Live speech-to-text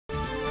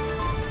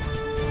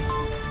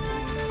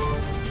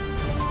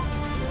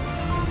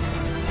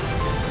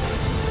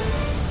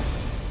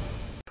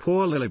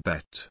Poor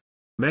Lilibet.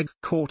 Meg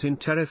caught in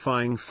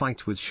terrifying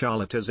fight with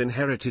Charlotte as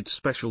inherited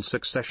special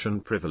succession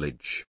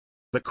privilege.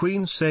 The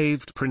Queen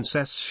saved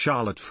Princess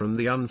Charlotte from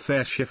the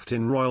unfair shift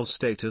in royal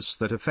status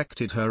that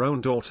affected her own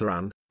daughter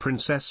Anne,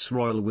 Princess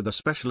Royal, with a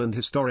special and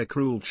historic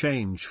rule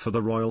change for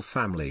the royal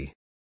family.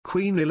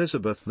 Queen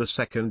Elizabeth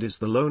II is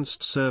the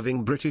longest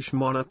serving British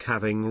monarch,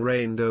 having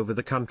reigned over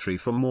the country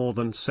for more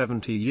than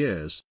 70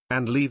 years,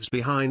 and leaves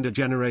behind a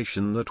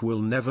generation that will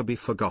never be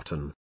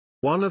forgotten.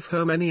 One of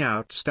her many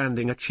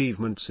outstanding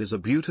achievements is a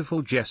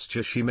beautiful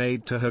gesture she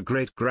made to her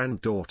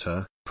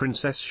great-granddaughter,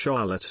 Princess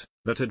Charlotte,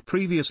 that had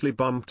previously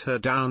bumped her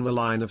down the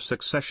line of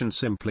succession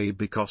simply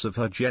because of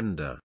her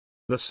gender.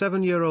 The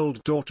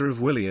 7-year-old daughter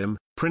of William,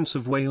 Prince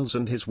of Wales,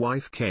 and his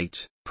wife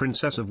Kate,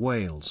 Princess of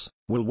Wales,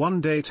 will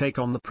one day take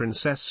on the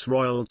Princess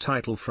Royal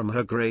title from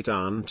her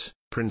great-aunt,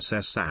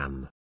 Princess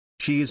Anne.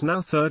 She is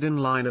now third in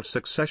line of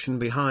succession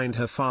behind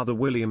her father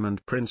William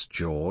and Prince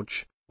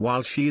George,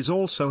 while she is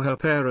also her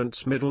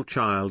parents' middle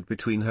child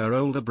between her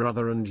older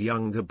brother and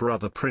younger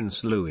brother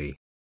Prince Louis.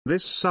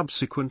 This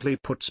subsequently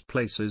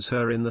places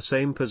her in the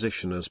same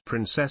position as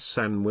Princess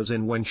Anne was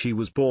in when she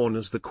was born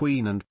as the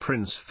Queen and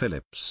Prince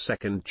Philip's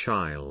second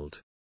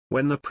child.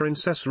 When the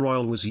Princess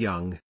Royal was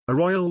young, a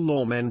royal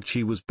law meant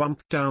she was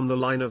bumped down the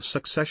line of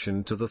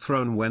succession to the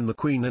throne when the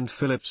Queen and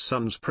Philip's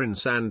sons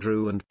Prince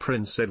Andrew and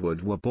Prince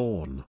Edward were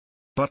born.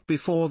 But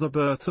before the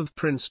birth of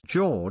Prince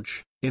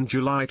George, in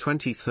July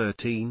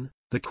 2013,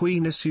 the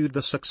Queen issued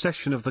the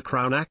Succession of the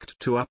Crown Act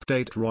to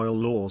update royal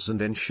laws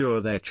and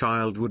ensure their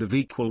child would have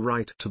equal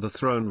right to the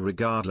throne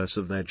regardless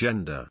of their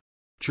gender.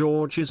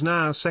 George is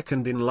now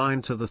second in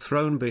line to the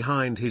throne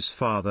behind his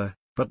father,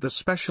 but the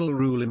special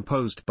rule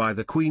imposed by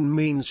the Queen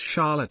means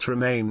Charlotte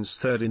remains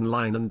third in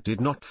line and did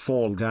not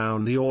fall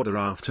down the order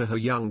after her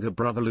younger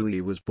brother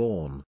Louis was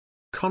born.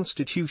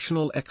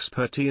 Constitutional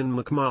expert Ian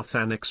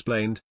McMahon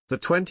explained, the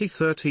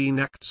 2013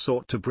 Act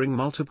sought to bring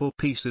multiple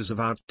pieces of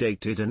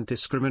outdated and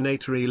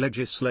discriminatory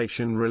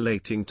legislation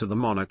relating to the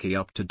monarchy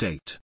up to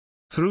date.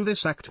 Through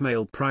this act,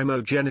 male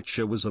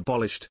primogeniture was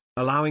abolished,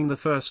 allowing the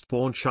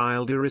firstborn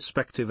child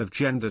irrespective of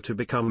gender to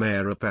become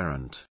heir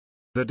apparent.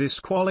 The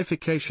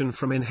disqualification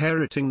from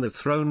inheriting the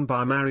throne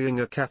by marrying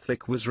a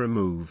Catholic was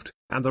removed,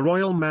 and the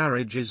Royal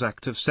Marriages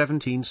Act of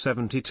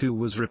 1772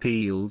 was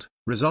repealed,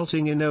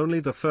 resulting in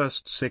only the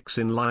first 6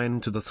 in line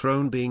to the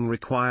throne being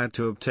required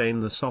to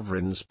obtain the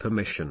sovereign's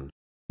permission.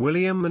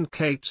 William and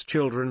Kate's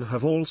children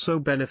have also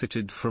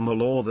benefited from a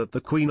law that the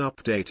Queen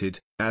updated,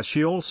 as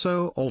she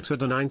also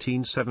altered a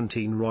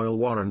 1917 royal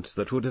warrant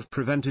that would have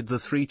prevented the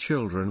 3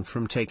 children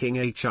from taking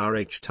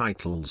HRH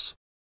titles.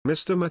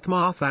 Mr.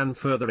 McMahon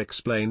further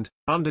explained,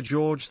 under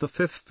George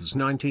V's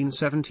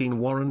 1917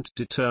 warrant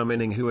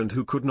determining who and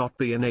who could not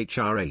be an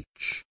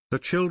HRH, the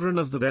children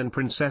of the then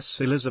Princess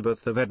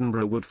Elizabeth of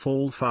Edinburgh would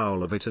fall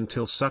foul of it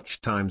until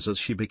such times as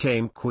she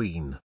became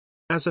Queen.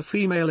 As a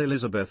female,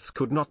 Elizabeth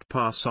could not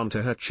pass on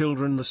to her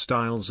children the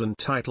styles and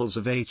titles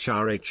of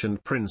HRH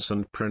and Prince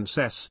and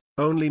Princess,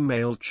 only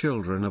male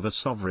children of a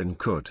sovereign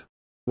could.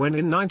 When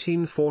in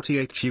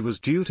 1948 she was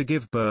due to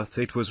give birth,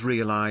 it was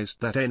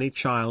realized that any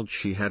child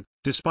she had,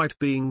 despite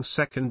being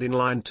second in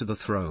line to the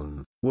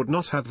throne, would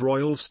not have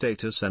royal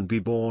status and be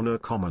born a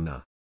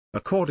commoner.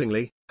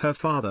 Accordingly, her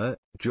father,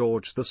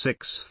 George VI,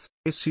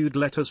 issued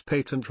letters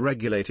patent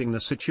regulating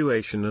the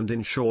situation and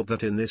ensured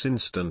that in this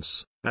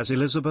instance, as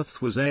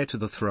Elizabeth was heir to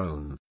the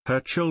throne, her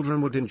children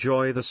would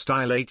enjoy the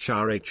style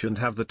HRH and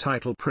have the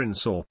title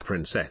Prince or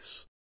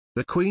Princess.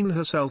 The Queen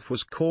herself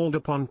was called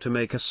upon to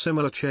make a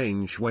similar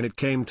change when it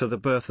came to the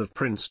birth of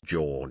Prince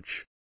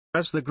George.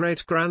 As the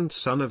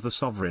great-grandson of the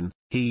sovereign,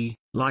 he,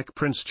 like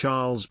Prince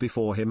Charles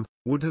before him,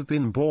 would have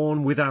been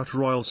born without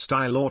royal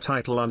style or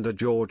title under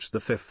George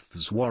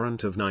V's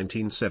warrant of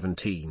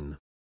 1917.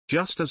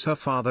 Just as her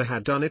father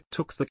had done, it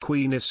took the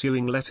Queen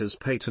issuing letters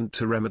patent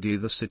to remedy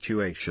the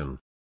situation.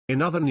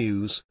 In other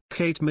news,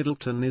 Kate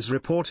Middleton is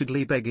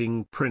reportedly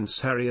begging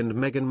Prince Harry and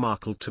Meghan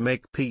Markle to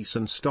make peace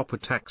and stop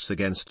attacks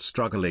against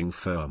struggling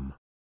firm.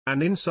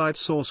 An inside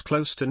source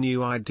close to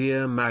New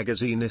Idea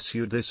magazine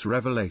issued this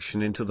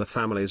revelation into the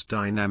family's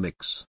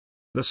dynamics.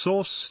 The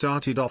source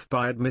started off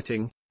by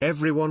admitting,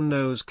 everyone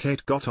knows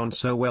Kate got on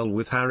so well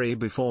with Harry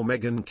before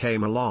Meghan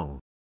came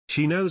along.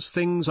 She knows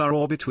things are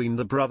all between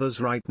the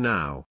brothers right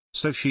now,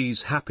 so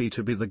she's happy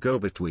to be the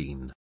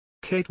go-between.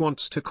 Kate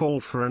wants to call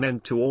for an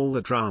end to all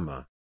the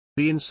drama.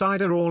 The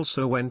insider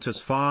also went as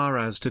far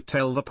as to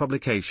tell the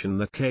publication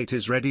that Kate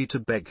is ready to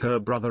beg her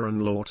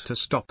brother-in-law to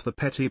stop the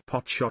petty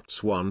pot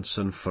shots once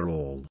and for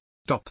all.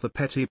 Stop the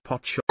petty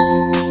pot shots.